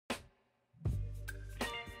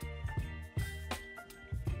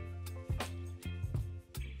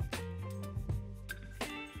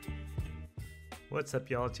What's up,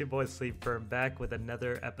 y'all? It's your boy Sleep Firm back with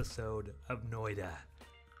another episode of Noita.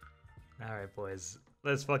 Alright, boys.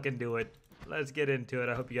 Let's fucking do it. Let's get into it.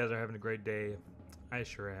 I hope you guys are having a great day. I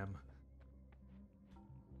sure am.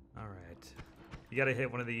 Alright. You gotta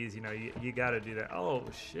hit one of these, you know, you gotta do that. Oh,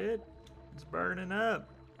 shit. It's burning up.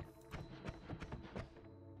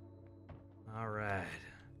 Alright.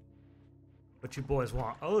 What you boys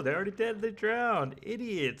want? Oh, they already dead. They drowned.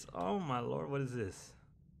 Idiots. Oh, my lord. What is this?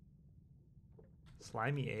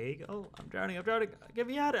 Slimy egg? Oh, I'm drowning. I'm drowning. Get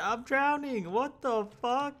me out of it. I'm drowning. What the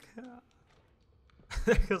fuck?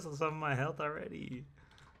 There goes some of my health already.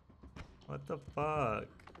 What the fuck?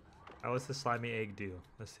 How does the slimy egg do?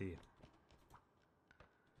 Let's see.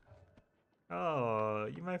 Oh,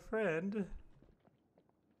 you my friend.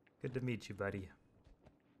 Good to meet you, buddy.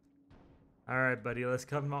 All right, buddy. Let's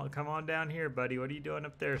come on down here, buddy. What are you doing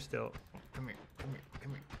up there still? Come here. Come here.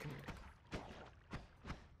 Come here. Come here.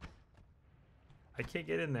 I can't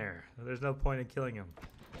get in there. There's no point in killing him.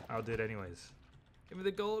 I'll do it anyways. Give me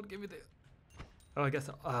the gold. Give me the... Oh, I guess...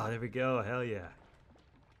 Oh, there we go. Hell yeah.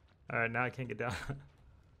 Alright, now I can't get down.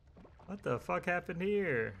 What the fuck happened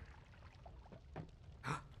here?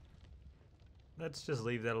 Let's just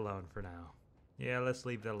leave that alone for now. Yeah, let's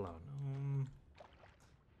leave that alone.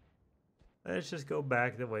 Let's just go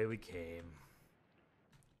back the way we came.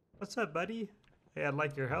 What's up, buddy? Hey, I'd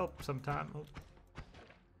like your help sometime. Oh.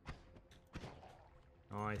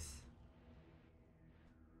 Nice.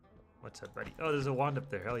 What's up, buddy? Oh, there's a wand up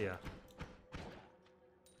there. Hell yeah.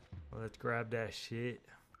 Well, let's grab that shit.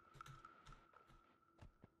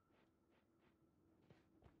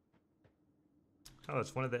 Oh,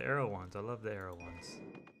 it's one of the arrow ones. I love the arrow ones.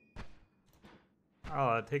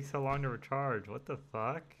 Oh, it takes so long to recharge. What the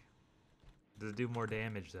fuck? Does it do more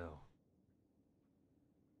damage, though?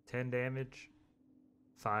 10 damage?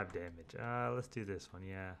 5 damage. Let's do this one,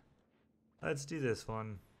 yeah. Let's do this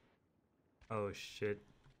one. Oh, shit.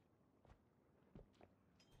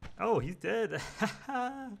 Oh, he's dead.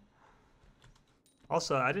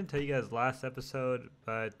 Also, I didn't tell you guys last episode,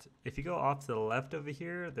 but if you go off to the left over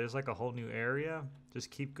here, there's like a whole new area. Just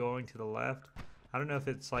keep going to the left. I don't know if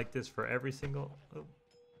it's like this for every single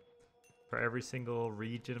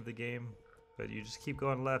region of the game, but you just keep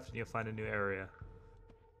going left and you'll find a new area.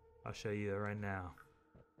 I'll show you right now.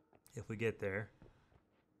 If we get there.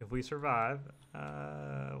 If we survive,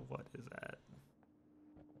 what is that?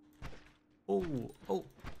 Oh,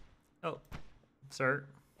 sir,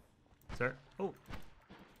 oh.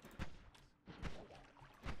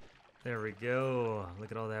 There we go.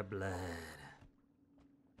 Look at all that blood.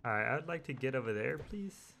 All right, I'd like to get over there,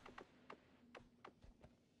 please.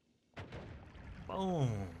 Boom.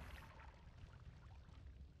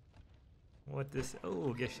 What this?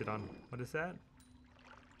 Oh, get shit on. What is that?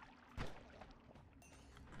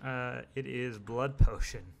 It is blood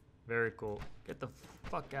potion. Very cool. Get the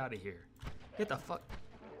fuck out of here. Get the fuck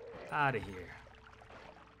out of here.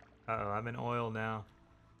 Uh-oh, I'm in oil now.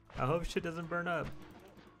 I hope shit doesn't burn up.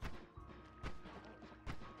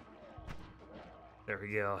 There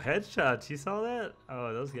we go. Headshots. You saw that?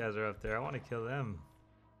 Oh, those guys are up there. I want to kill them.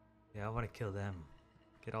 Yeah, I want to kill them.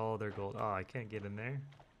 Get all their gold. Oh, I can't get in there.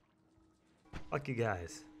 Fuck you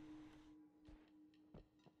guys.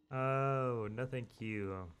 Oh, no thank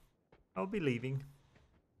you. I'll be leaving.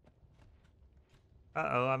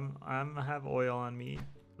 Uh-oh, I'm have oil on me.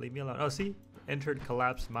 Leave me alone. Oh, see? Entered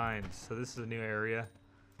collapsed mines. So this is a new area.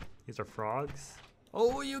 These are frogs.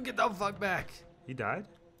 Oh, you get the fuck back. He died?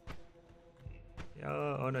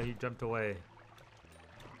 Oh no, he jumped away.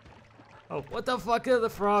 Oh, what the fuck are the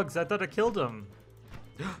frogs? I thought I killed him.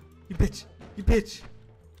 You bitch. You bitch.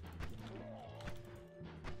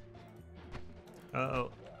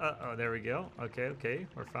 Uh-oh. Uh-oh, there we go. Okay, okay,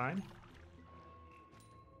 we're fine.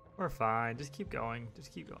 We're fine. Just keep going.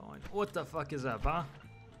 Just keep going. What the fuck is up, huh?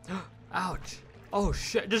 Ouch. Oh,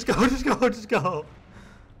 shit. Just go, just go, just go.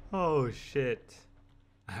 Oh, shit.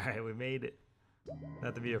 Alright, we made it.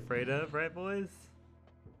 Nothing to be afraid of, right, boys?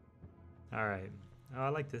 Alright. Oh, I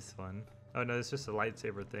like this one. Oh, no, it's just a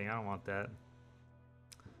lightsaber thing. I don't want that.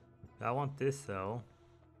 I want this, though.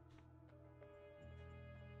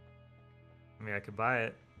 I mean, I could buy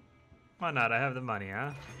it. Why not? I have the money,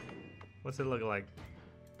 huh? What's it look like?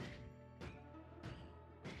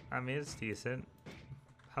 I mean, it's decent.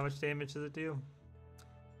 How much damage does it do?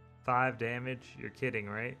 5 damage? You're kidding,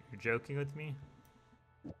 right? You're joking with me?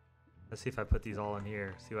 Let's see if I put these all in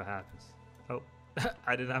here. See what happens. Oh,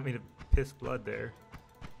 I did not mean to piss blood there.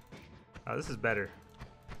 Oh, this is better.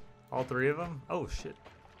 All 3 of them? Oh, shit.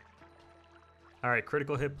 Alright,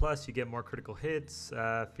 critical hit plus, you get more critical hits.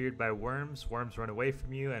 Feared by worms. Worms run away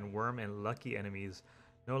from you, and worm and lucky enemies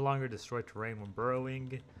No longer destroy terrain when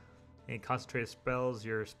burrowing. In concentrated spells,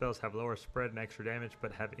 your spells have lower spread and extra damage,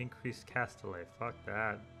 but have increased cast delay. Fuck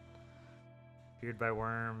that. Feared by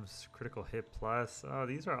worms, critical hit plus. Oh,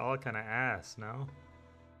 these are all kind of ass, no?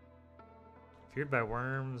 Feared by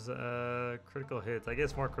worms, critical hits. I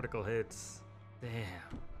guess more critical hits.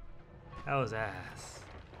 Damn. That was ass.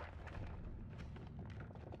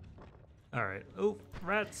 Alright. Oh,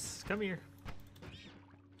 rats, come here.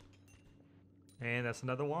 And that's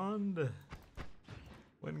another wand.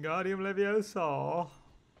 Wingardium Leviosa.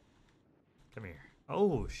 Come here.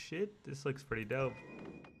 Oh, shit. This looks pretty dope.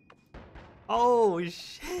 Oh,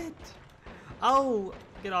 shit. Oh,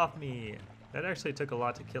 get off me. That actually took a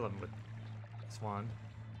lot to kill him with this wand.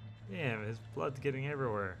 Damn, his blood's getting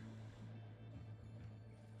everywhere.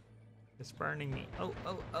 It's burning me. Oh,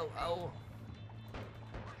 oh, oh, oh.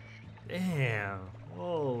 Damn.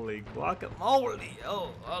 Holy guacamole.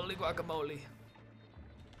 Oh, holy guacamole.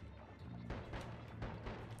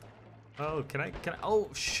 Oh, can I, oh,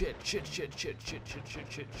 shit.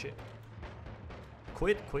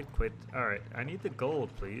 Quit. Alright, I need the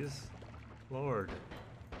gold, please. Lord.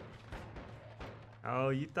 Oh,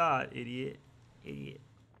 you thought, idiot.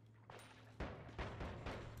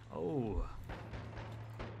 Oh.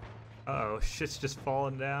 Uh-oh, shit's just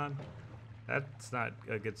falling down. That's not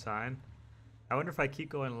a good sign. I wonder if I keep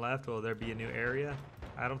going left, will there be a new area?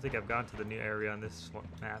 I don't think I've gone to the new area on this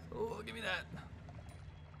map. Oh, give me that.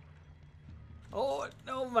 Oh,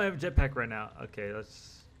 no, I have a jetpack right now. Okay,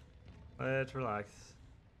 let's relax.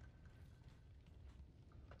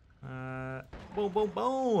 Boom.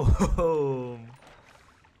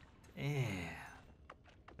 Damn.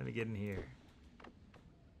 Let me get in here.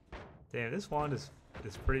 Damn, this wand is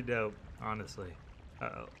pretty dope, honestly.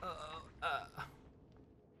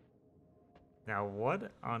 Now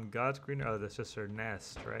what on God's green? Oh, that's just her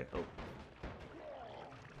nest, right? Oh.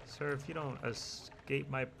 Sir, if you don't escape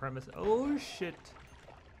my premise. Oh, shit.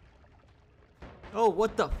 Oh,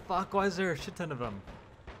 what the fuck? Why is there a shit ton of them?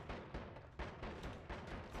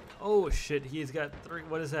 Oh, shit. He's got 3.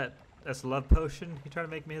 What is that? That's love potion? He trying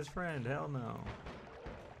to make me his friend? Hell no.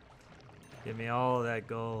 Give me all that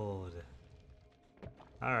gold.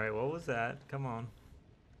 Alright, what was that? Come on.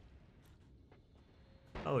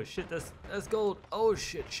 Oh, shit. That's gold. Oh,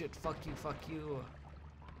 shit. Fuck you.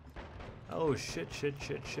 Oh, shit.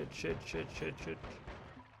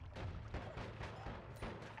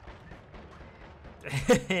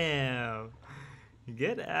 Damn. You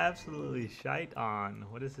get absolutely shite on.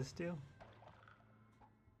 What does this do?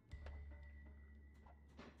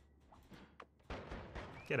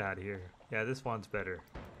 Get out of here. Yeah, this one's better.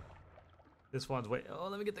 This one's way. Oh,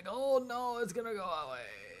 let me get the gold. No, it's gonna go away.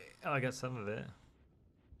 Oh, I got some of it.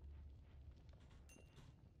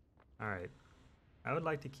 Alright. I would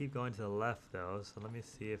like to keep going to the left though, so let me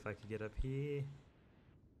see if I can get up here.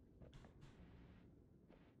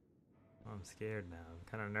 Oh, I'm scared now. I'm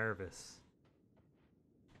kind of nervous.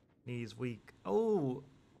 Knees weak. Oh,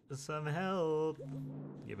 some help.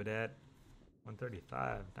 Give it that.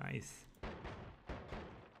 135. Nice.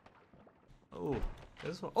 Oh,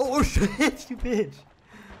 this one. Oh, shit, you bitch.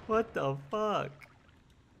 What the fuck?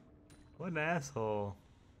 What an asshole.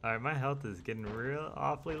 Alright, my health is getting real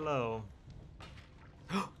awfully low.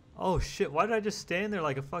 Oh shit, why did I just stand there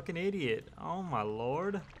like a fucking idiot? Oh my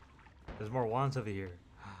lord. There's more wands over here.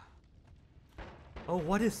 Oh,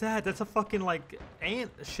 what is that? That's a fucking like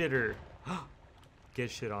ant shitter.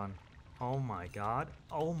 Get shit on. Oh my god.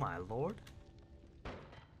 Oh my lord.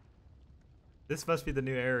 This must be the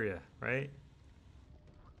new area, right?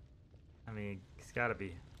 I mean, it's gotta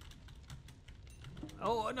be.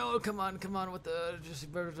 Oh no, come on with the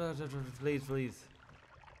just please.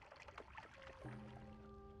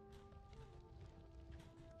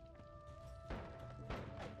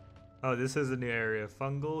 Oh, this is a new area.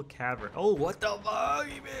 Fungal cavern. Oh, what the fuck,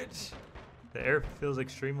 you bitch? The air feels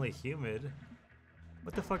extremely humid.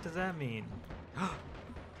 What the fuck does that mean?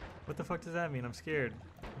 What the fuck does that mean? I'm scared.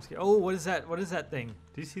 Oh, what is that? What is that thing?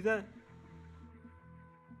 Do you see that?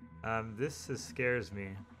 This scares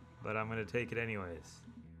me, but I'm gonna take it anyways.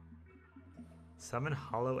 Summon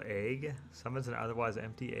hollow egg. Summons an otherwise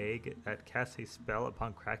empty egg that casts a spell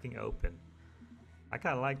upon cracking open. I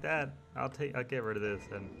kind of like that. I'll get rid of this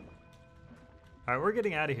and. All right, we're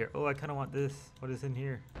getting out of here. Oh, I kind of want this. What is in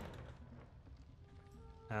here?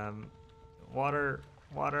 Water,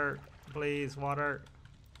 please, water.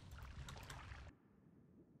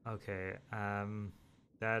 Okay,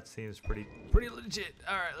 that seems pretty legit.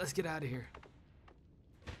 All right, let's get out of here.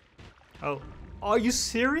 Oh, are you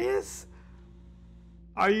serious?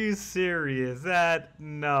 Are you serious?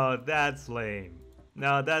 No, that's lame.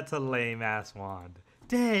 No, that's a lame ass wand.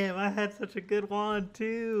 Damn, I had such a good wand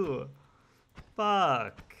too.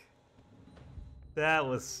 Fuck. That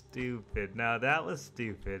was stupid. No, that was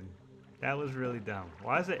stupid. That was really dumb.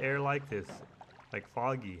 Why is the air like this? Like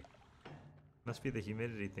foggy. Must be the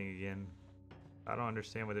humidity thing again. I don't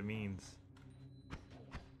understand what it means.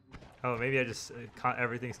 Oh, maybe I just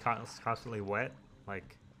everything's constantly wet,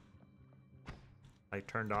 like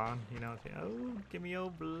turned on, you know? Oh, give me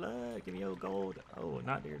your blood, give me your gold. Oh,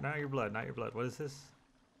 not your blood, not your blood. What is this?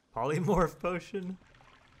 Polymorph potion?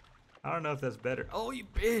 I don't know if that's better. Oh, you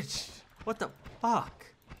bitch! What the fuck?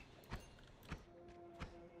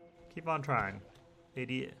 Keep on trying,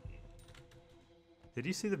 idiot. Did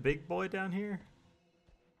you see the big boy down here?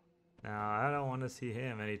 No, I don't want to see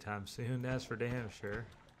him anytime soon. That's for damn sure.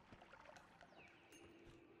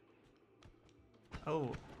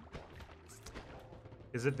 Oh,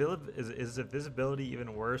 is the visibility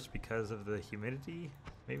even worse because of the humidity?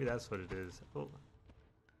 Maybe that's what it is. Oh,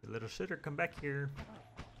 you little shitter, come back here.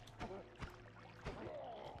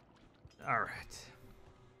 All right,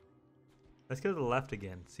 let's go to the left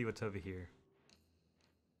again. See what's over here.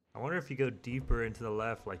 I wonder if you go deeper into the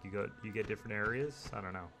left, like you get different areas. I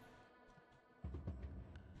don't know.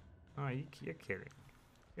 Oh, you're kidding.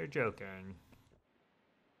 You're joking.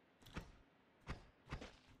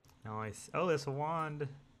 Nice. Oh, it's a wand.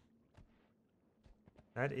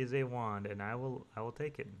 That is a wand, and I will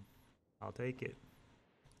take it. I'll take it.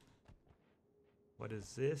 What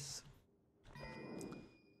is this?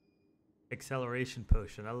 Acceleration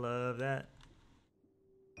potion. I love that.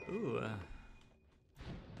 Ooh.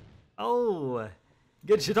 Oh,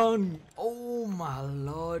 get shit on. Oh my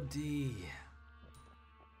lordy.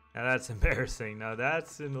 Now that's embarrassing. Now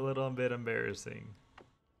that's a little bit embarrassing.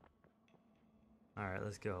 All right,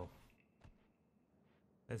 let's go.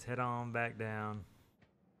 Let's head on back down.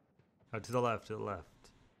 Oh, to the left, to the left.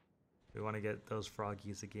 We want to get those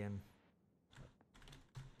froggies again.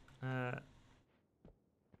 Yeah.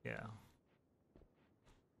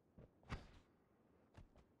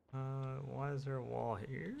 Why is there a wall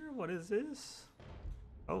here? What is this?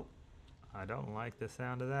 Oh, I don't like the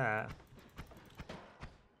sound of that.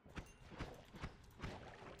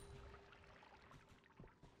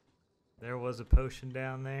 There was a potion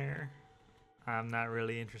down there. I'm not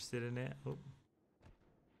really interested in it. Oh.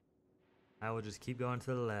 I will just keep going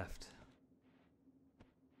to the left.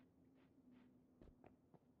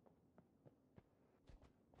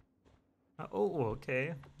 Oh,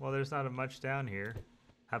 okay. Well, there's not much down here.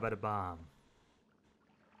 How about a bomb?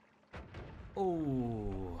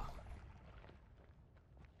 Oh.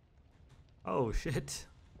 Oh, shit.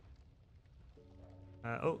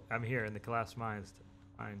 Oh, I'm here in the collapsed mines.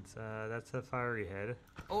 That's a fiery head.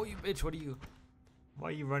 Oh, you bitch, what are you? Why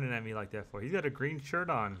are you running at me like that for? He's got a green shirt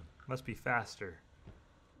on. Must be faster.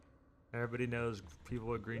 Everybody knows people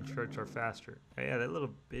with green shirts are faster. Hey, yeah, that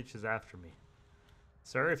little bitch is after me.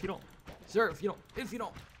 Sir, if you don't.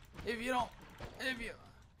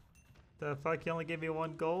 The fuck, you only gave me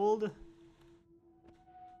 1 gold?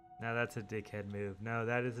 Now that's a dickhead move. No,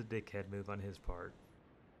 that is a dickhead move on his part.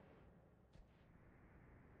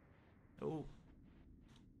 Oh.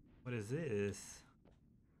 What is this?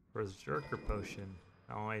 Berserker potion.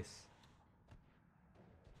 Nice.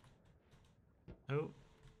 Oh.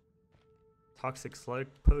 Toxic sludge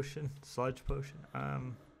potion.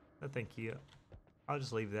 No thank you. I'll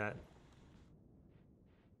just leave that.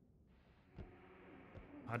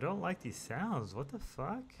 I don't like these sounds. What the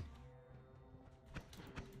fuck?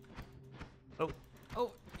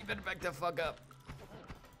 Oh, you better back the fuck up.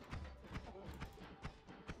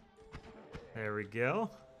 There we go.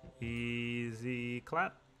 Easy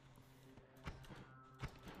clap.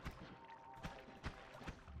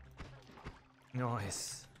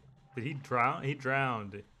 Nice. Did he drown? He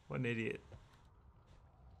drowned. What an idiot.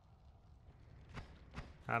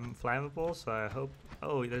 I'm flammable, so I hope.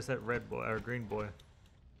 Oh, there's that red boy or green boy.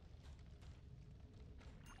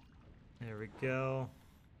 There we go.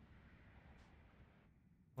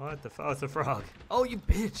 What the fuck? Oh, it's a frog. Oh, you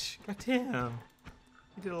bitch. Goddamn.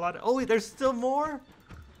 You did a lot of. Oh, wait, there's still more?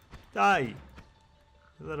 Die.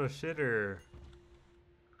 You little shitter.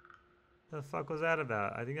 The fuck was that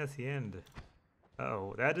about? I think that's the end.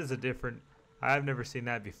 Uh-oh, that is a different. I've never seen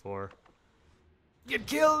that before. Get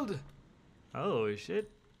killed! Oh, shit.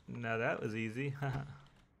 No, that was easy.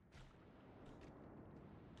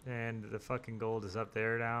 And the fucking gold is up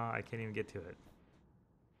there now. I can't even get to it.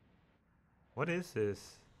 What is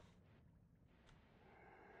this?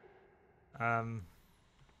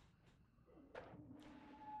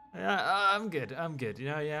 Yeah, I'm good. I'm good. You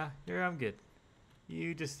know, yeah, I'm good.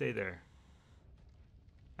 You just stay there.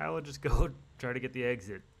 I will just go try to get the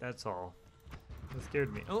exit. That's all. That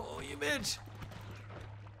scared me. Oh, you bitch!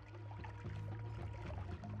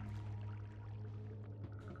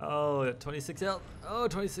 Oh, 26 health. Oh,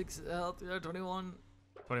 26 health. 21.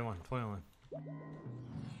 21.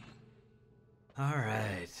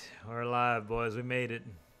 Alright. We're alive, boys. We made it.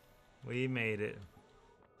 We made it.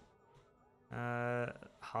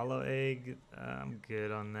 Hollow egg. I'm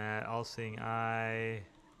good on that. All-seeing eye.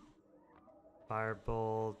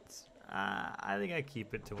 Firebolt. I think I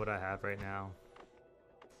keep it to what I have right now.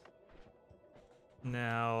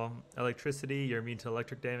 Now, electricity. You're immune to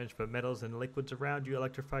electric damage, but metals and liquids around you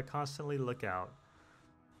electrify constantly. Look out.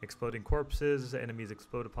 Exploding corpses. Enemies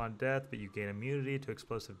explode upon death, but you gain immunity to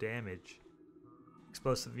explosive damage.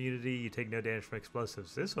 Explosive immunity. You take no damage from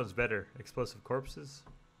explosives. This one's better. Explosive corpses.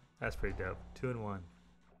 That's pretty dope. 2 in 1.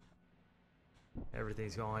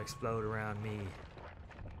 Everything's gonna explode around me.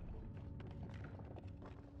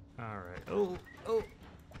 Alright.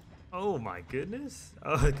 Oh my goodness.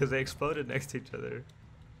 Oh, because they exploded next to each other.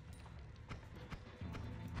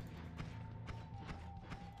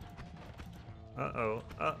 Uh-oh.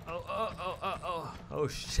 Oh,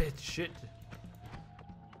 shit.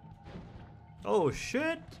 Oh,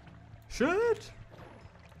 shit.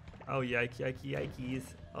 Oh, yikes.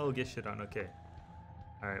 Oh, get shit on. Okay.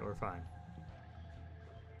 Alright, we're fine.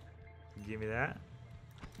 Give me that.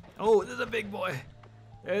 Oh, there's a big boy.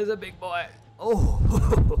 Oh.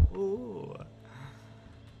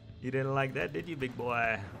 You didn't like that, did you, big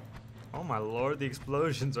boy? Oh, my lord. The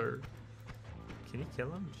explosions are... Can you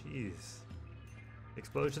kill him? Jeez.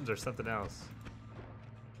 Explosions are something else.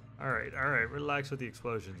 Alright. Relax with the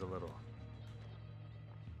explosions a little.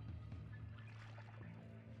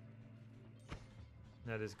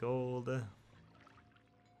 That is gold.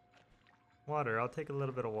 Water. I'll take a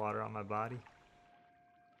little bit of water on my body.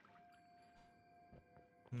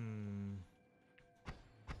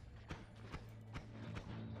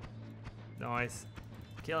 Nice.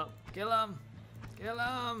 Kill him.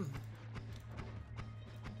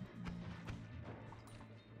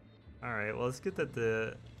 Alright, well, it's good that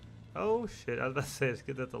the... Oh, shit. I was about to say, it's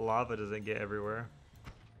good that the lava doesn't get everywhere.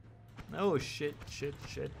 Oh, shit.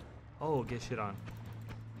 Oh, get shit on.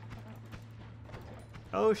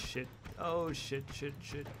 Oh, shit. Oh, shit.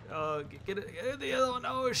 Oh, get the other one.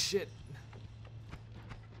 Oh, shit.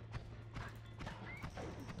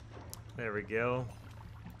 There we go.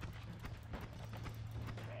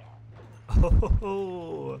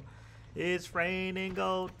 Oh, it's raining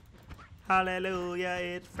gold. Hallelujah,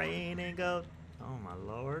 it's raining gold. Oh, my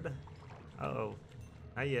lord. Uh-oh.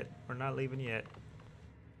 Not yet. We're not leaving yet.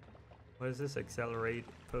 What is this? Accelerate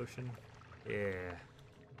potion? Yeah.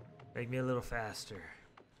 Make me a little faster.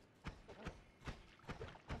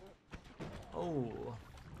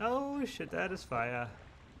 Oh, shit, that is fire.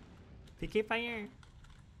 PK fire.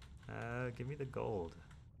 Give me the gold.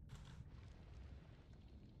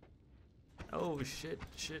 Oh, shit.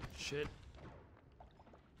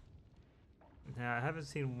 Now, I haven't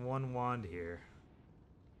seen one wand here.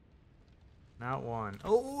 Not one.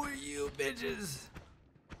 Oh, you bitches!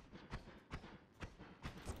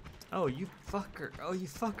 Oh, you fucker.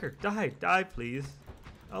 Die, please.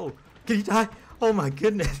 Oh, can you die? Oh my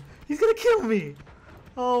goodness. He's gonna kill me.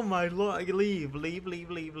 Oh my lord. Leave.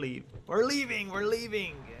 We're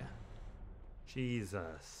leaving.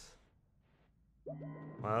 Jesus.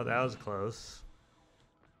 Well, that was close.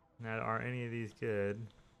 Now, are any of these good?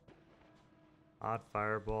 Odd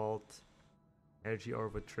firebolt. Energy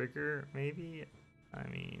orb with trigger, maybe? I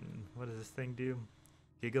mean, what does this thing do?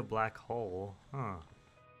 Giga black hole. Huh.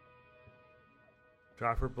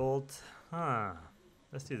 Dropper bolt. Huh.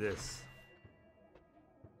 Let's do this.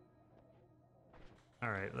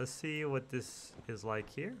 Alright, let's see what this is like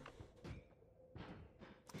here.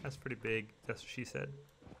 That's pretty big. That's what she said.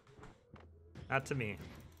 Not to me.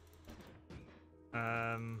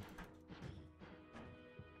 I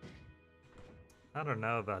don't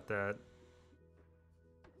know about that.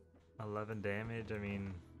 11 damage, I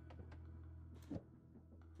mean...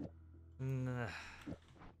 Nah.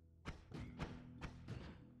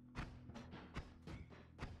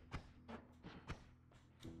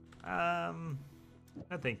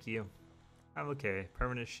 No thank you. I'm okay.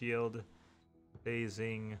 Permanent shield.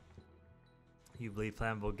 Phasing. You bleed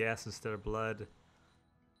flammable gas instead of blood.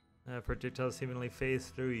 Projectiles seemingly phase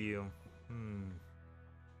through you.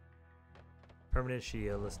 Permanent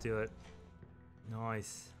shield, let's do it.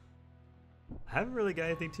 Nice. I haven't really got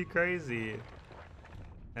anything too crazy.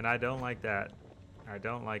 And I don't like that. I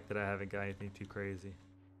don't like that I haven't got anything too crazy.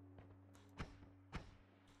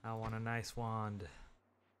 I want a nice wand.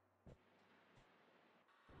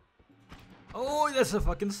 Oh, that's a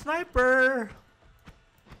fucking sniper!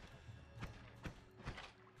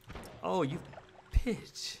 Oh, you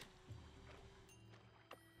bitch.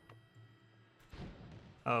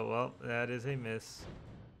 Oh, well, that is a miss.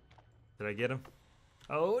 Did I get him?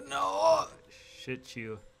 Oh, no! Shit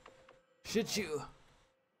you. Shit you.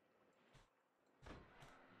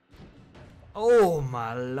 Oh,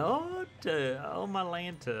 my lord. Oh, my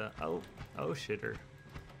lanta. Oh, shitter.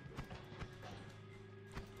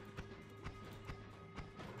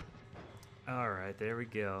 Alright, there we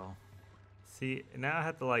go. See, now I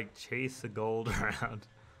have to, like, chase the gold around.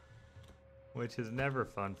 Which is never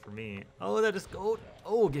fun for me. Oh, that is gold.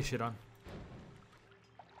 Oh, get shit on.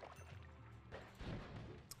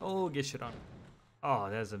 Oh, get shit on. Oh,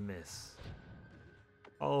 that's a miss.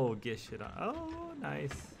 Oh, get shit on. Oh,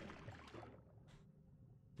 nice.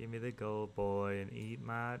 Give me the gold, boy, and eat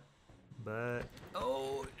my butt.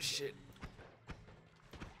 Oh, shit.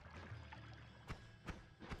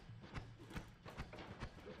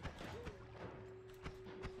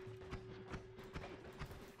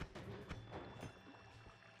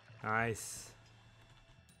 Nice.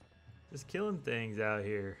 Just killing things out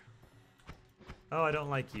here. Oh, I don't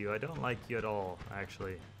like you. I don't like you at all,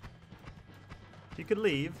 actually. You could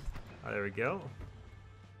leave. Oh, there we go.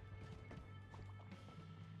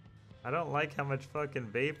 I don't like how much fucking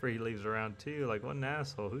vapor he leaves around, too. Like, what an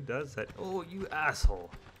asshole. Who does that? Oh, you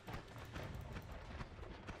asshole.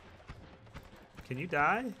 Can you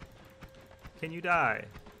die? Can you die?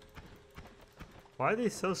 Why are they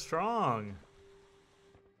so strong?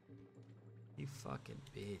 You fucking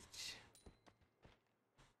bitch.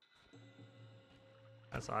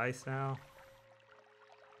 That's ice now.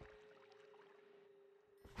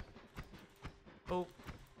 Oh.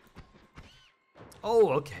 Oh,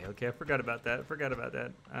 okay, okay. I forgot about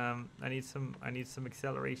that. I need some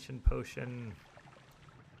acceleration potion.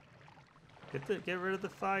 Get rid of the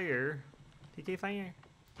fire. TK fire.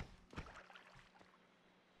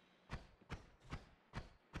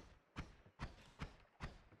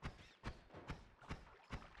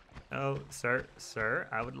 Oh, sir,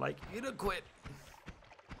 I would like you to quit.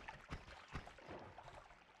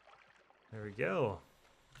 There we go.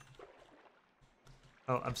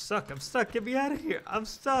 Oh, I'm stuck. Get me out of here. I'm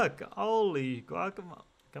stuck. Holy guacamole.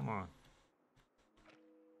 Come on.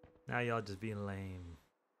 Now y'all just being lame.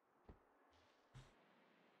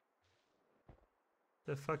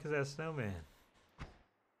 The fuck is that snowman?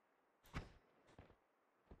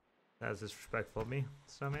 That was disrespectful of me,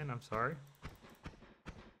 snowman. I'm sorry.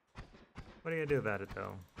 What are you gonna do about it,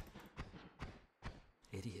 though?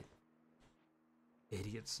 Idiot.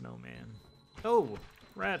 Idiot snowman. Oh,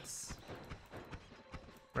 rats.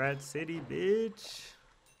 Rat City, bitch.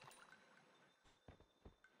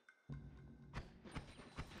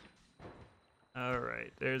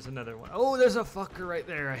 Alright, there's another one. Oh, there's a fucker right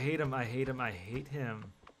there. I hate him. I hate him.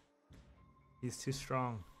 He's too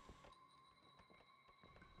strong.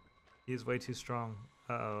 He's way too strong.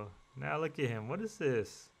 Uh-oh. Now look at him. What is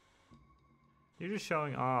this? You're just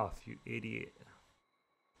showing off, you idiot.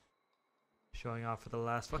 Showing off for the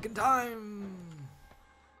last fucking time.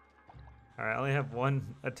 Alright, I only have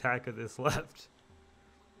one attack of this left.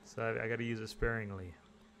 So I gotta use it sparingly.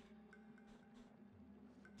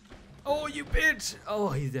 Oh, you bitch! Oh,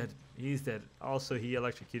 he's dead. He's dead. Also, he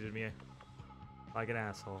electrocuted me like an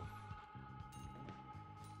asshole.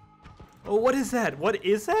 Oh, what is that? What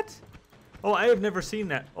is that? Oh, I have never seen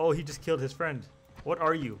that. Oh, he just killed his friend. What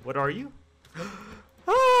are you? What are you?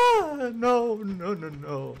 Ah, no.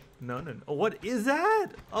 Oh, what is that?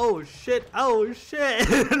 Oh, shit. Oh, shit.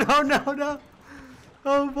 No.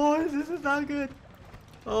 Oh, boys, this is not good.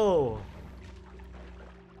 Oh.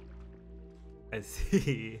 I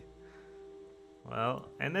see. Well,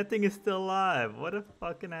 and that thing is still alive. What a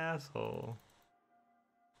fucking asshole.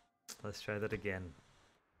 Let's try that again.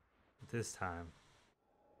 This time,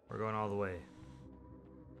 we're going all the way.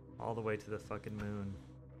 All the way to the fucking moon.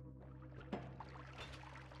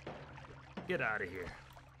 Get out of here.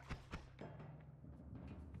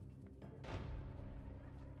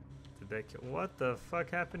 Did that kill? What the fuck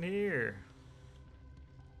happened here?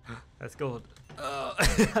 That's gold. Oh,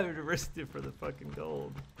 I risked it for the fucking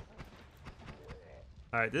gold.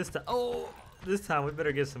 Alright, this time. Oh, this time we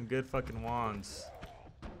better get some good fucking wands.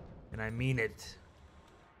 And I mean it.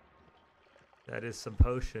 That is some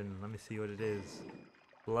potion. Let me see what it is.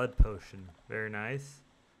 Blood potion. Very nice.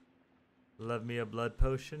 Love me a blood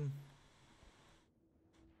potion.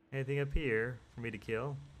 Anything up here for me to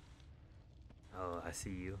kill? Oh, I see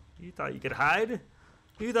you. You thought you could hide?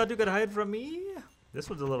 You thought you could hide from me? This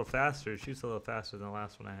one's a little faster. It shoots a little faster than the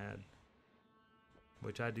last one I had.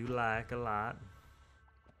 Which I do like a lot.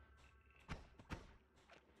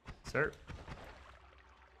 Sir.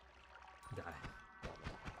 Die.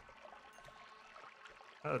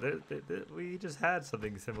 Oh, we just had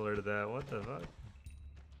something similar to that. What the fuck?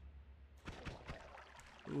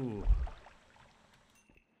 Ooh.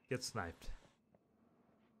 Get sniped.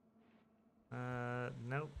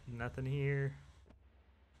 Nope, nothing here.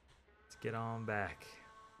 Let's get on back.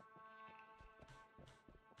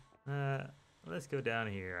 Let's go down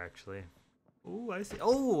here, actually. Ooh, I see.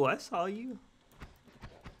 Oh, I saw you.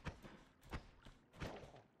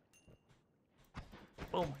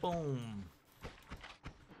 Boom, boom.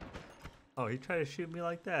 Oh, he tried to shoot me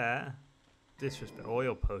like that. Disrespect.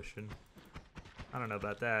 Oil potion. I don't know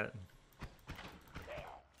about that.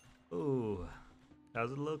 Ooh, that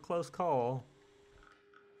was a little close call.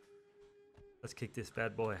 Let's kick this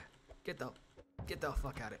bad boy. Get the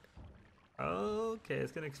fuck out of it. Okay,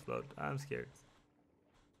 it's gonna explode. I'm scared.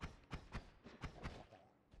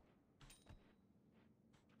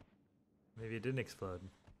 Maybe it didn't explode.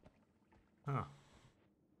 Huh.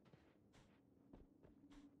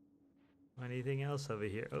 Anything else over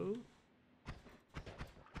here? Oh.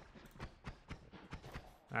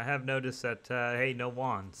 I have noticed that, hey, no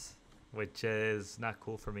wands, which is not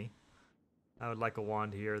cool for me. I would like a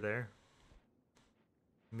wand here or there.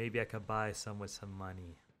 Maybe I could buy some with some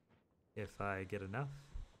money if I get enough.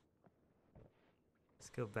 Let's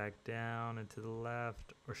go back down and to the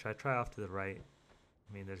left, or should I try off to the right?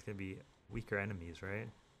 I mean, there's gonna be weaker enemies, right?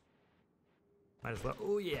 Might as well.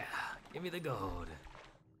 Oh yeah, give me the gold.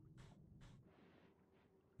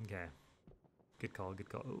 Okay, good call, good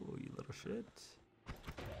call. Oh, you little shit.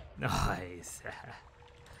 Nice.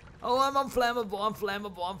 Oh, I'm flammable. I'm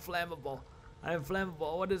flammable. I'm flammable. I am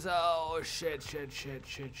flammable. What is? Oh shit! Shit! Shit!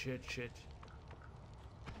 Shit! Shit! Shit!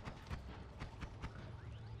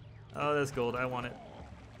 Oh, that's gold. I want it.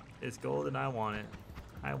 It's gold, and I want it.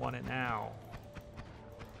 I want it now.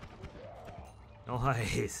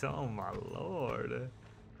 Nice. Oh my lord.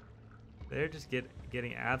 They're just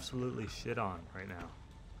getting absolutely shit on right now.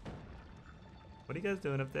 What are you guys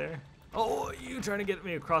doing up there? Oh, you trying to get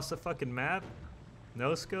me across the fucking map?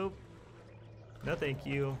 No scope? No thank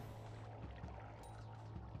you.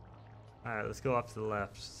 Alright, let's go off to the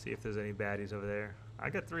left, see if there's any baddies over there. I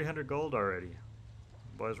got 300 gold already.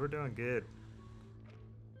 Boys, we're doing good.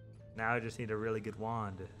 Now I just need a really good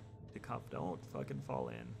wand to come. Don't fucking fall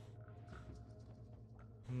in.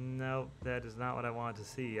 Nope, that is not what I wanted to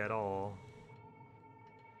see at all.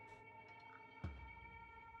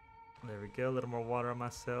 There we go, a little more water on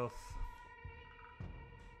myself.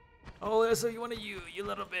 Oh, that's what you want to you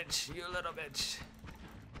little bitch, you little bitch.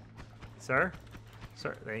 Sir?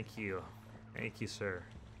 Sir, thank you. Thank you, sir.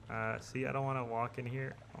 See, I don't want to walk in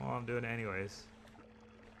here. Oh, I'm doing it anyways.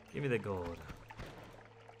 Give me the gold.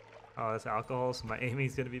 Oh, that's alcohol, so my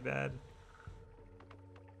aiming's gonna be bad.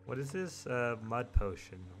 What is this? Mud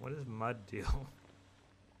potion. What does mud do? Oh,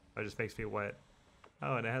 it just makes me wet.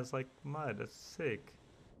 Oh, and it has like mud. That's sick.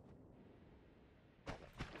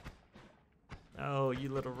 Oh, you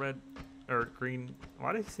little red or green.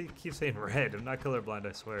 Why do you keep saying red? I'm not colorblind,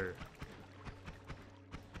 I swear.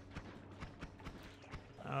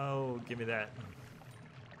 Oh, give me that.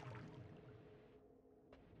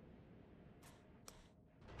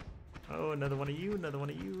 Oh, another one of you, another one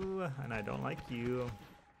of you, and I don't like you.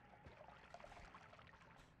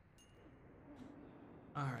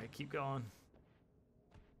 Alright, keep going.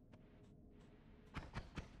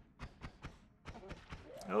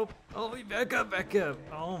 Oh, oh, back up, back up.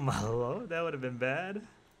 Oh my lord, that would have been bad.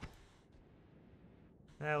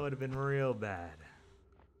 That would have been real bad.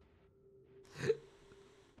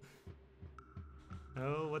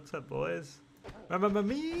 Oh, what's up, boys? Remember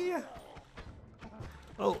me?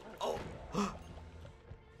 Oh, oh.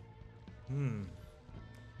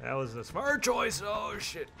 That was a smart choice. Oh,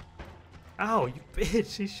 shit. Ow, you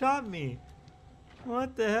bitch. He shot me.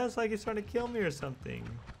 What the hell? It's like he's trying to kill me or something.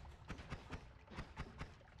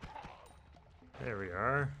 There we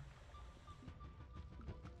are.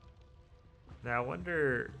 Now, I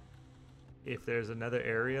wonder if there's another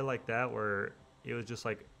area like that where it was just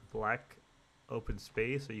like black open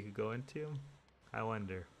space that you could go into. I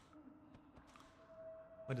wonder.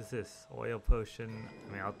 What is this? Oil potion.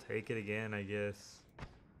 I mean, I'll take it again, I guess.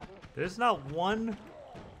 There's not one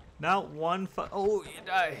oh, you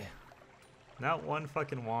die. Not one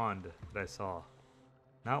fucking wand that I saw.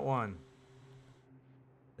 Not one.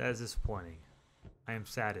 That is disappointing. I am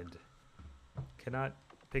saddened. Cannot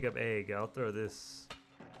pick up egg. I'll throw this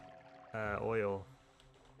oil.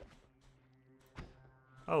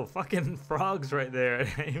 Oh, fucking frogs right there. I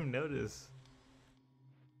didn't even notice.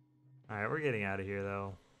 Alright, we're getting out of here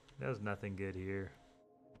though. There's nothing good here.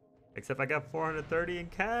 Except I got 430 in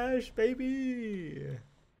cash, baby!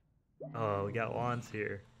 Oh, we got wands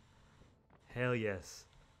here. Hell yes.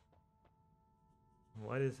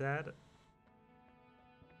 What is that?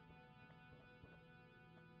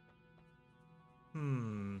 I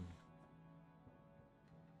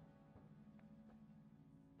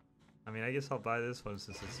mean, I guess I'll buy this one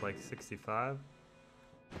since it's like 65.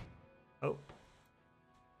 Oh.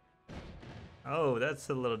 Oh, that's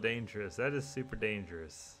a little dangerous. That is super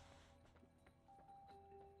dangerous.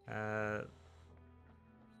 I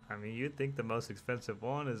mean, you'd think the most expensive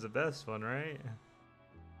one is the best one, right?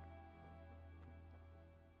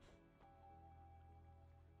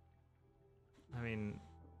 I mean,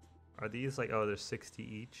 are these like, oh, there's 60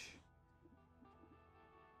 each?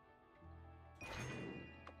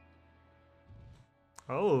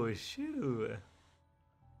 Oh, shoot.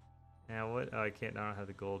 Now what? Oh, I don't have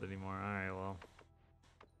the gold anymore. Alright, well.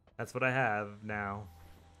 That's what I have now.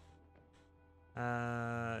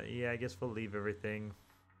 Yeah, I guess we'll leave everything.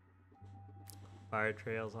 Fire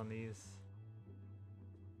trails on these.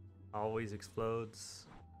 Always explodes.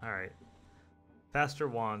 Alright. Faster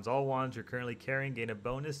wands. All wands you're currently carrying gain a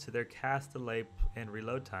bonus to their cast delay and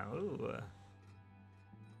reload time. Ooh.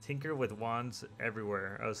 Tinker with wands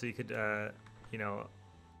everywhere. Oh, so you could, you know,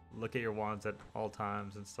 look at your wands at all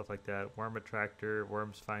times and stuff like that. Worm attractor.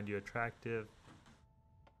 Worms find you attractive.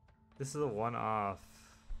 This is a one-off.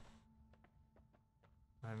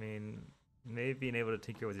 I mean, maybe being able to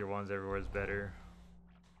tinker with your wands everywhere is better.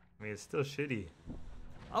 I mean, it's still shitty.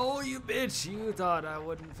 Oh, you bitch! You thought I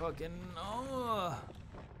wouldn't fucking... Oh!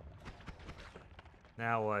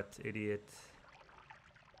 Now what, idiot?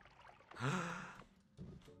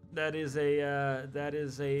 That is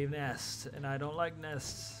a nest, and I don't like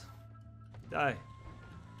nests. Die.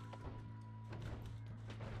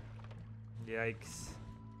 Yikes.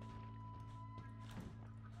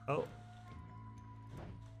 Oh.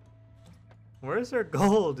 Where's their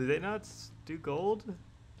gold? Do they not do gold?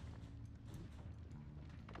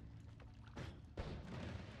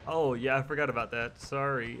 Oh, yeah, I forgot about that.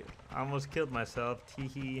 Sorry. I almost killed myself.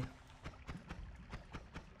 Teehee.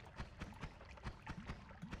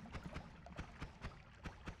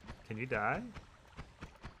 Can you die?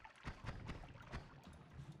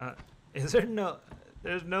 Is there no...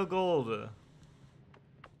 There's no gold.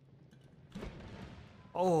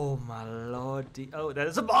 Oh, my lordy. Oh, that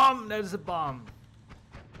is a bomb! That is a bomb.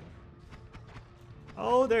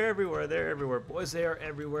 Oh, they're everywhere. They're everywhere. Boys, they are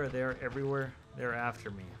everywhere. They are everywhere. They're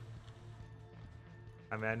after me.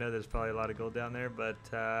 I mean, I know there's probably a lot of gold down there, but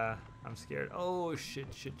I'm scared. Oh,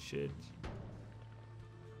 shit, shit, shit.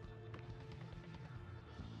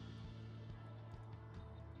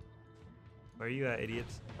 Where are you at,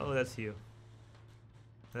 idiots? Oh, that's you.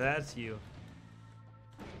 That's you.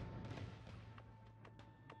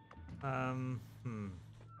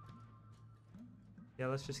 Yeah,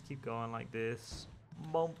 let's just keep going like this.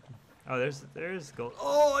 Boom. Oh, there's gold.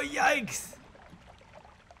 Oh, yikes!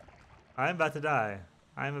 I'm about to die.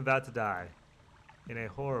 I'm about to die. In a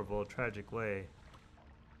horrible, tragic way.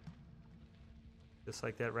 Just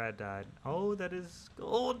like that rat died. Oh, that is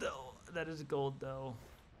gold though. That is gold though.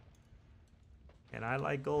 And I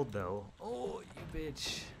like gold though. Oh, you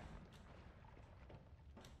bitch.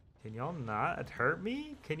 Can y'all not hurt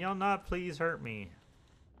me? Can y'all not please hurt me?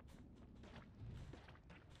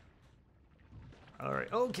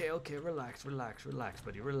 Alright, okay, okay, relax, relax, relax,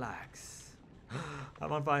 buddy, relax.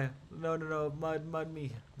 I'm on fire. No, no, no, mud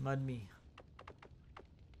me, mud me.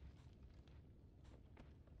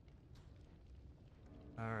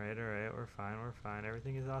 Alright, we're fine.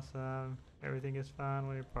 Everything is awesome. Everything is fine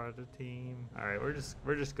when you're part of the team. Alright, we're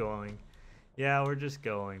just going. Yeah, we're just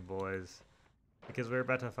going, boys. Because we're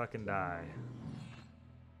about to fucking die.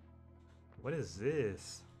 What is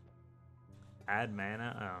this? Add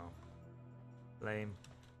mana? Oh. Lame.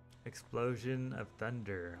 Explosion of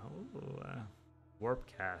thunder. Oh, warp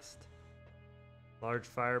cast. Large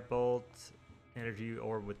firebolt. Energy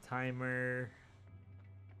orb with timer.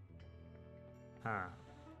 Huh.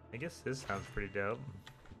 I guess this sounds pretty dope.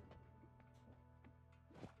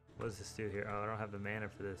 What does this do here? Oh, I don't have the mana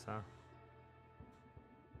for this, huh?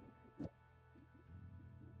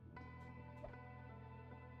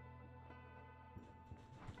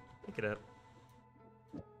 Pick it up.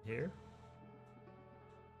 Here?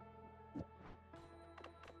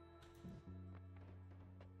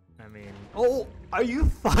 I mean... Oh! Are you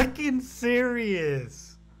fucking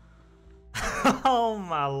serious? Oh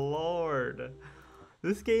my lord.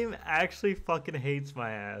 This game actually fucking hates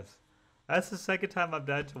my ass. That's the second time I've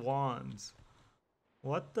died to wands.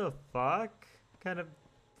 What the fuck? Kind of...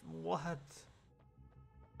 What?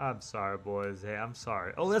 I'm sorry, boys. Hey, I'm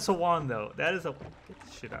sorry. Oh, that's a wand, though. That is a... Get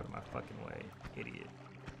the shit out of my fucking way, idiot.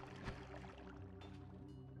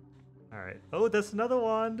 Alright. Oh, that's another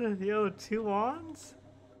wand. Yo, 2 wands?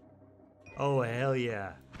 Oh, hell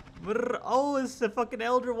yeah. Brrr. Oh, it's the fucking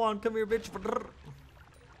elder wand. Come here, bitch. Brrr.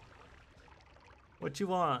 What you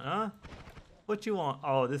want, huh? What you want?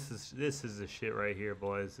 Oh, this is the shit right here,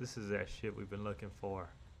 boys. This is that shit we've been looking for.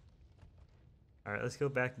 Alright, let's go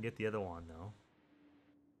back and get the other one, though.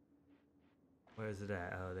 Where's it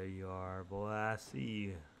at? Oh, there you are, boy. I see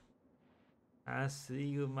you. I see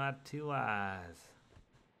you with my 2 eyes.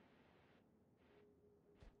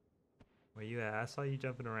 Where you at? I saw you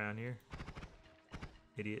jumping around here.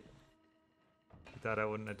 Idiot. You thought I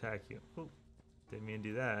wouldn't attack you. Oh, didn't mean to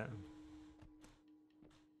do that.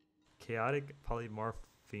 Chaotic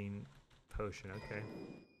polymorphine potion. Okay.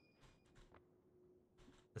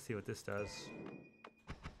 Let's see what this does.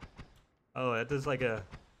 Oh, that does like a...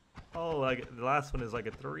 Oh, like the last one is like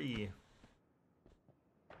a 3.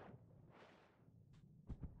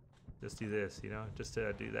 Just do this, you know? Just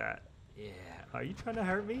to do that. Yeah. Are you trying to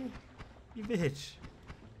hurt me? You bitch.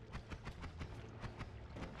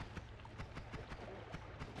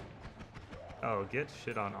 Oh, get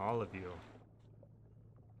shit on all of you.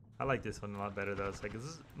 I like this one a lot better though. It's like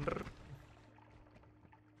zzz,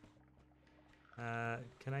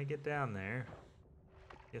 can I get down there?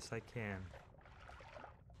 Yes, I can.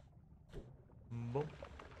 Boop.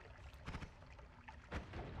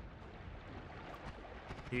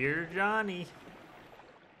 Here, Johnny.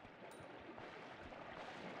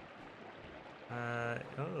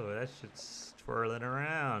 Oh, that shit's twirling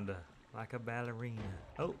around like a ballerina.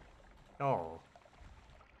 Oh, oh.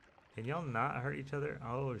 Can y'all not hurt each other?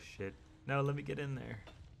 Oh shit. No, let me get in there.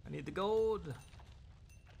 I need the gold.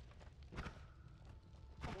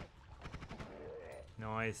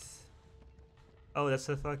 Nice. Oh, that's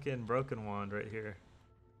a fucking broken wand right here.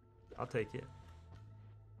 I'll take it.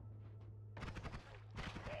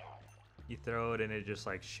 You throw it and it just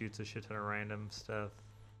like shoots a shit ton of random stuff.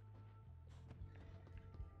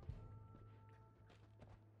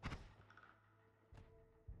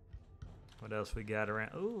 What else we got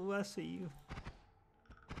around? Oh, I see you.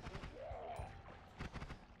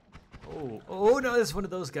 Oh, oh no, it's one of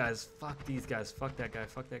those guys. Fuck these guys. Fuck that guy.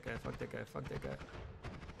 Fuck that guy. Fuck that guy. Fuck that guy.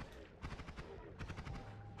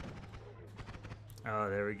 Oh,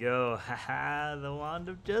 there we go. Haha, the wand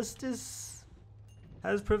of justice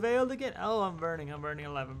has prevailed again. Oh, I'm burning. I'm burning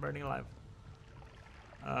alive. I'm burning alive.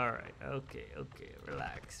 All right. Okay. Okay.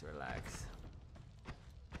 Relax. Relax.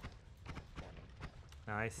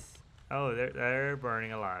 Nice. Oh, they're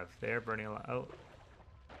burning alive. They're burning alive. Oh.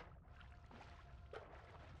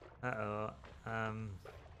 Uh-oh.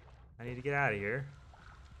 I need to get out of here.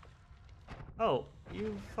 Oh,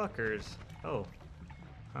 you fuckers. Oh.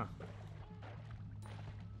 Huh.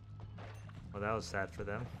 Well, that was sad for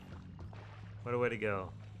them. What a way to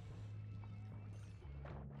go.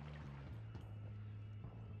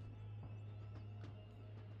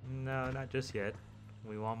 No, not just yet.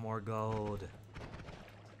 We want more gold.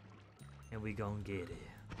 And we gon' get it.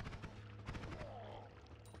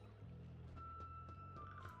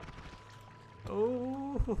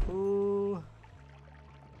 Oh,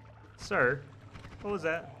 sir, what was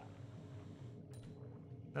that?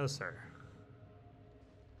 No, sir.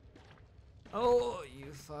 Oh, you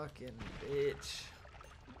fucking bitch.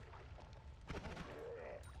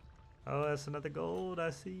 Oh, that's another gold.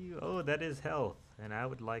 I see you. Oh, that is health, and I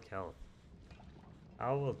would like health.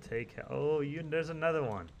 I will take health. Oh, you. There's another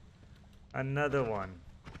one. Another one.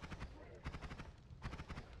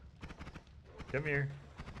 Come here.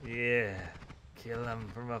 Yeah. Kill him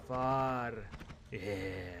from afar.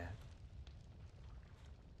 Yeah.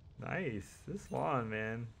 Nice. This one,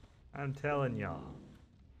 man. I'm telling y'all.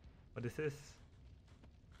 What is this?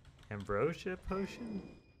 Ambrosia potion?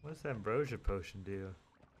 What does ambrosia potion do?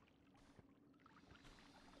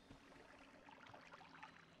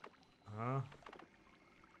 Huh?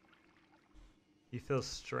 You feel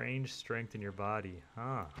strange strength in your body,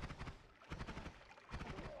 huh?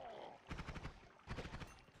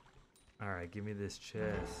 Alright, give me this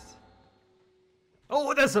chest.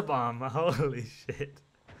 Oh, that's a bomb! Holy shit.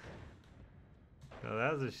 Oh,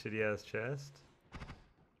 that was a shitty ass chest.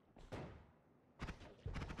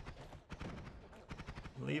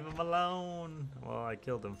 Leave him alone! Well, I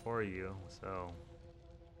killed him for you, so...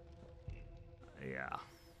 Yeah.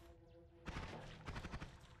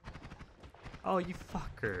 Oh, you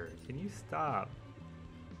fucker. Can you stop?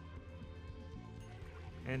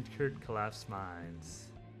 Entered collapsed mines.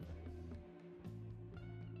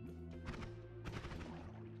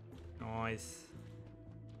 Nice.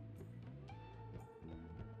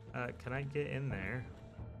 Can I get in there?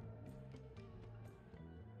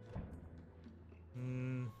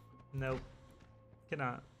 Nope.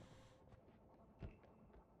 Cannot.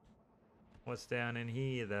 What's down in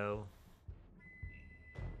here, though?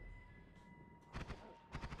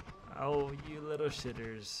 Oh, you little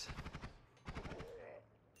shitters.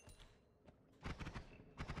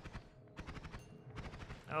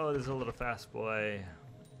 Oh, there's a little fast boy.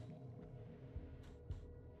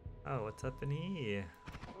 Oh, what's up in here?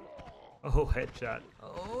 Oh, headshot.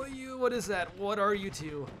 Oh, you, what is that? What are you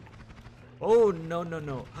two? Oh, no, no,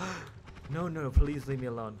 no. No, no, please leave me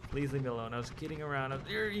alone. Please leave me alone. I was kidding around.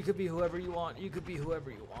 You could be whoever you want. You could be whoever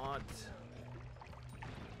you want.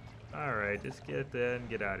 Alright, just get there and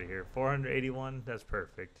get out of here. 481, that's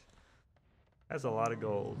perfect. That's a lot of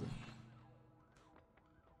gold.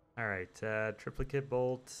 Alright, triplicate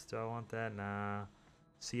bolt. Do I want that? Nah.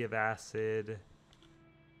 Sea of acid.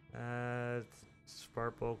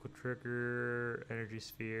 Spark bulk with trigger. Energy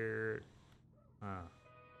sphere.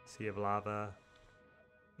 Sea of lava.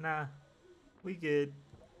 Nah. We good.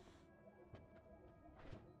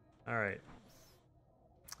 Alright.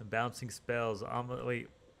 Bouncing spells. Wait.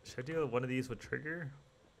 Should I do one of these with trigger?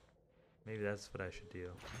 Maybe that's what I should do.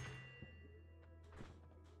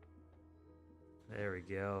 There we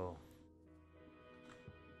go.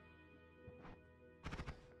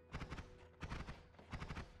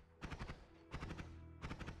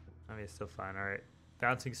 I mean, it's still fine. Alright.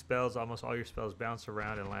 Bouncing spells. Almost all your spells bounce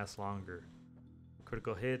around and last longer.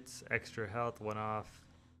 Critical hits. Extra health. One off.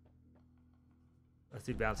 Let's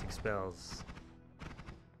do bouncing spells.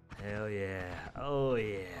 Hell yeah. Oh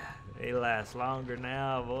yeah. They last longer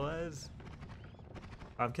now, boys.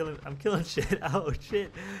 I'm killing shit. Oh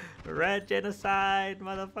shit. Red genocide,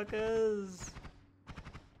 motherfuckers.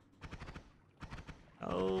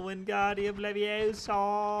 Oh, Wingardium Leviosa.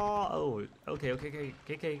 Oh, okay.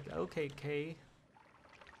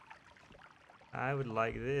 I would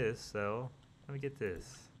like this, so let me get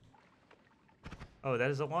this. Oh,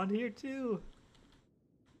 that is a wand here too.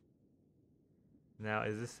 Now,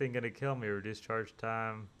 is this thing gonna kill me? Reduce charge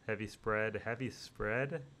time, heavy spread. Heavy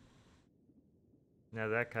spread? Now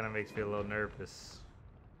that kind of makes me a little nervous.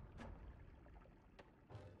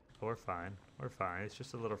 We're fine. We're fine. It's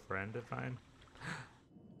just a little friend of mine.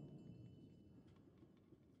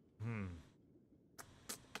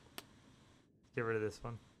 Get rid of this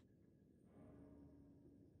one.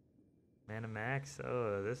 Mana max?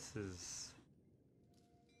 Oh, this is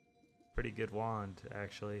pretty good wand,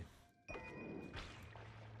 actually.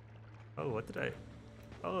 Oh, what did I...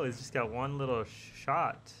 Oh, it's just got one little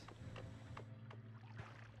shot.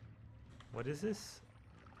 What is this?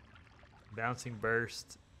 Bouncing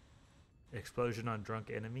burst. Explosion on drunk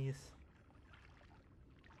enemies.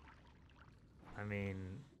 I mean,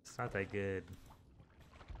 it's not that good.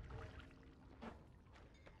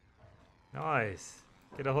 Nice.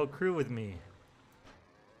 Get a whole crew with me.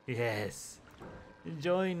 Yes.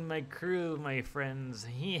 Join my crew, my friends.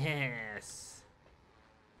 Yes.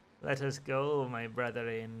 Let us go, my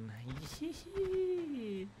brethren.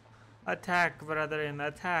 Attack, brethren,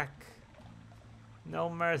 attack. No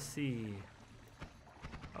mercy.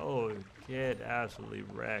 Oh, get absolutely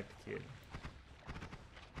wrecked, kid.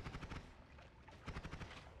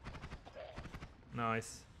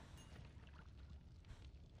 Nice.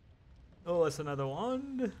 Oh, that's another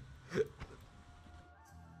wand.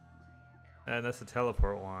 And that's a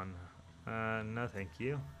teleport one. No thank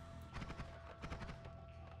you.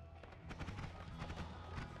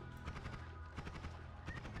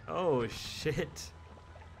 Oh shit.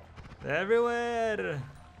 They're everywhere.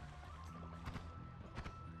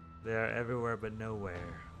 They're everywhere but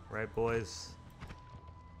nowhere. Right, boys?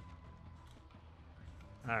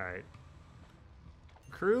 Alright.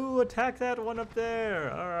 Crew, attack that one up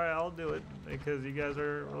there. Alright, I'll do it because you guys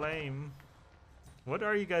are lame. What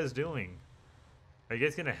are you guys doing? Are you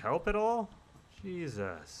guys gonna help at all?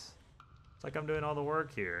 Jesus. It's like I'm doing all the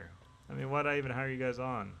work here. I mean, why'd I even hire you guys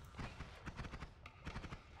on?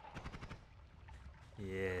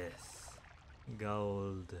 Yes.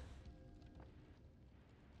 Gold.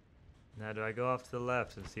 Now do I go off to the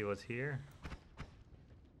left and see what's here?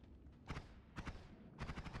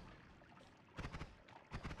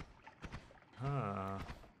 Huh.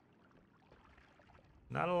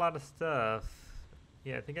 Not a lot of stuff.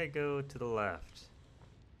 Yeah, I think I go to the left.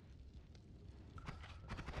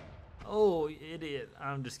 Oh, idiot.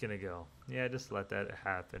 I'm just gonna go. Yeah, just let that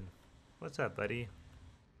happen. What's up, buddy?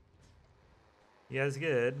 You guys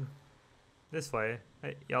good? This way.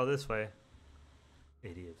 Hey, y'all this way.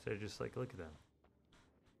 Idiots. They're just like, look at them.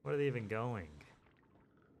 Where are they even going?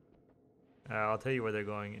 I'll tell you where they're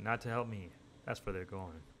going. Not to help me. That's where they're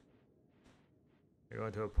going. They're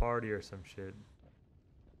going to a party or some shit.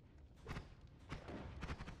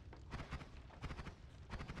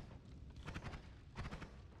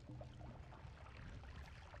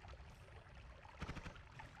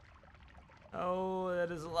 Oh,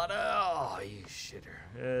 that is a lot of. Oh, you shitter.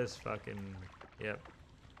 This fucking. Yep.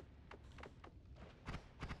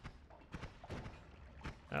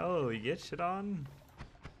 Oh, you get shit on?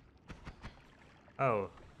 Oh,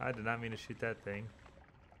 I did not mean to shoot that thing.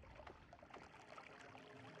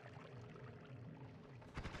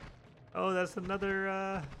 Oh, that's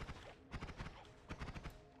another,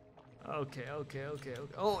 Okay.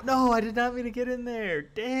 Oh, no, I did not mean to get in there.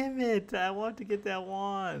 Damn it. I want to get that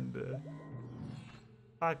wand.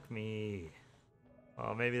 Fuck me.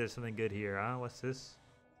 Oh, maybe there's something good here, huh? What's this?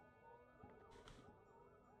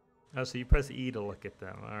 Oh, so you press E to look at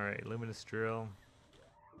them. Alright, luminous drill.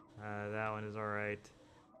 That one is alright.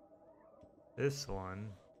 This one.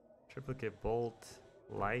 Triplicate bolt.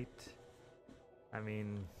 Light. I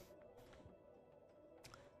mean...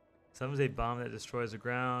 Summons a bomb that destroys the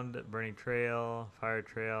ground. Burning trail. Fire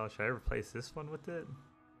trail. Should I replace this one with it?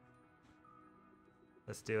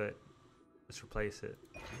 Let's do it. Let's replace it.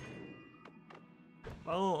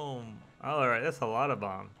 Boom. Alright, that's a lot of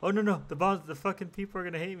bombs. Oh, no. The bombs, the fucking people are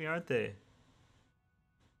gonna hate me, aren't they?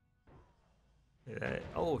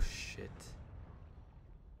 Oh, shit.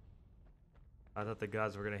 I thought the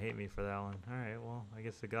gods were gonna hate me for that one. Alright, well, I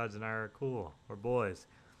guess the gods and I are cool. We're boys.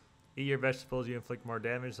 Eat your vegetables, you inflict more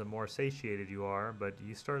damage the more satiated you are, but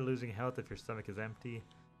you start losing health if your stomach is empty.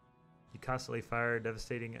 You constantly fire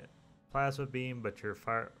devastating plasma beam, but your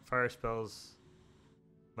fire spells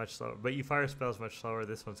much slower. But you fire spells much slower.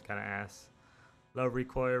 This one's kind of ass. Low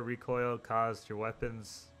recoil caused your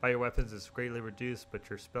weapons is greatly reduced, but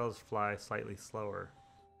your spells fly slightly slower.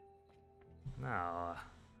 No.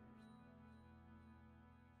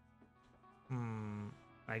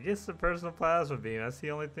 I guess the personal plasma beam, that's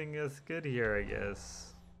the only thing that's good here, I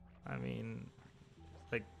guess. I mean,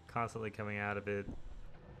 it's like constantly coming out of it.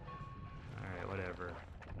 Alright, whatever.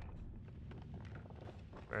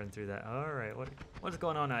 Burn through that. Alright, what's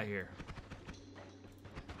going on out here?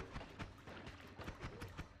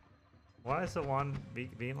 Why is the wand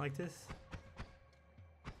being like this?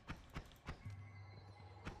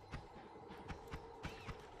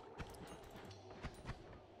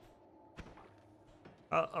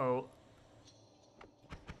 Uh-oh.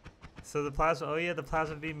 So the plasma, oh yeah, the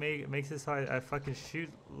plasma beam makes it so I fucking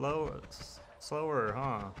shoot slower,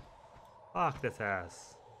 huh? Fuck, that's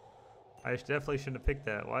ass. I definitely shouldn't have picked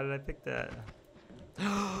that. Why did I pick that?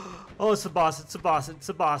 Oh, it's a boss, it's a boss.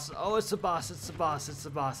 Oh, it's a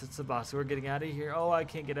boss. We're getting out of here. Oh, I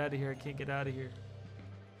can't get out of here.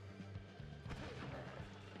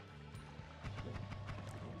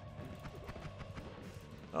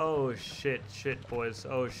 Oh shit, boys.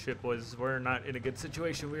 Oh shit, boys. We're not in a good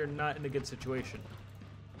situation. We are not in a good situation.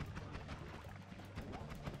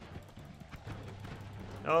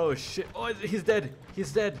 Oh shit. Oh, he's dead.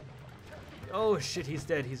 Oh shit, he's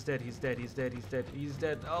dead.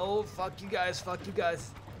 Oh, fuck you guys.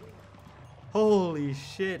 Holy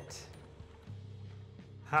shit.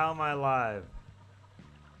 How am I alive?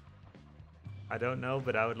 I don't know,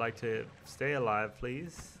 but I would like to stay alive,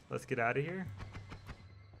 please. Let's get out of here.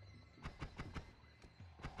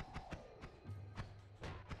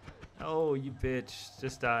 Oh, you bitch.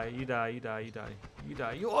 Just die. You die.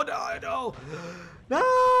 Oh,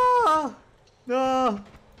 no. No.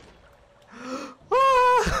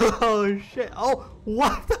 Oh, shit. Oh,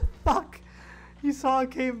 what the fuck? You saw it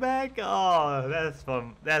came back? Oh, that's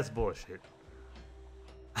fun. That's bullshit.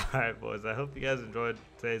 Alright, boys. I hope you guys enjoyed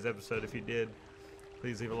today's episode. If you did,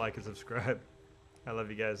 please leave a like and subscribe. I love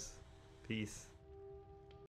you guys. Peace.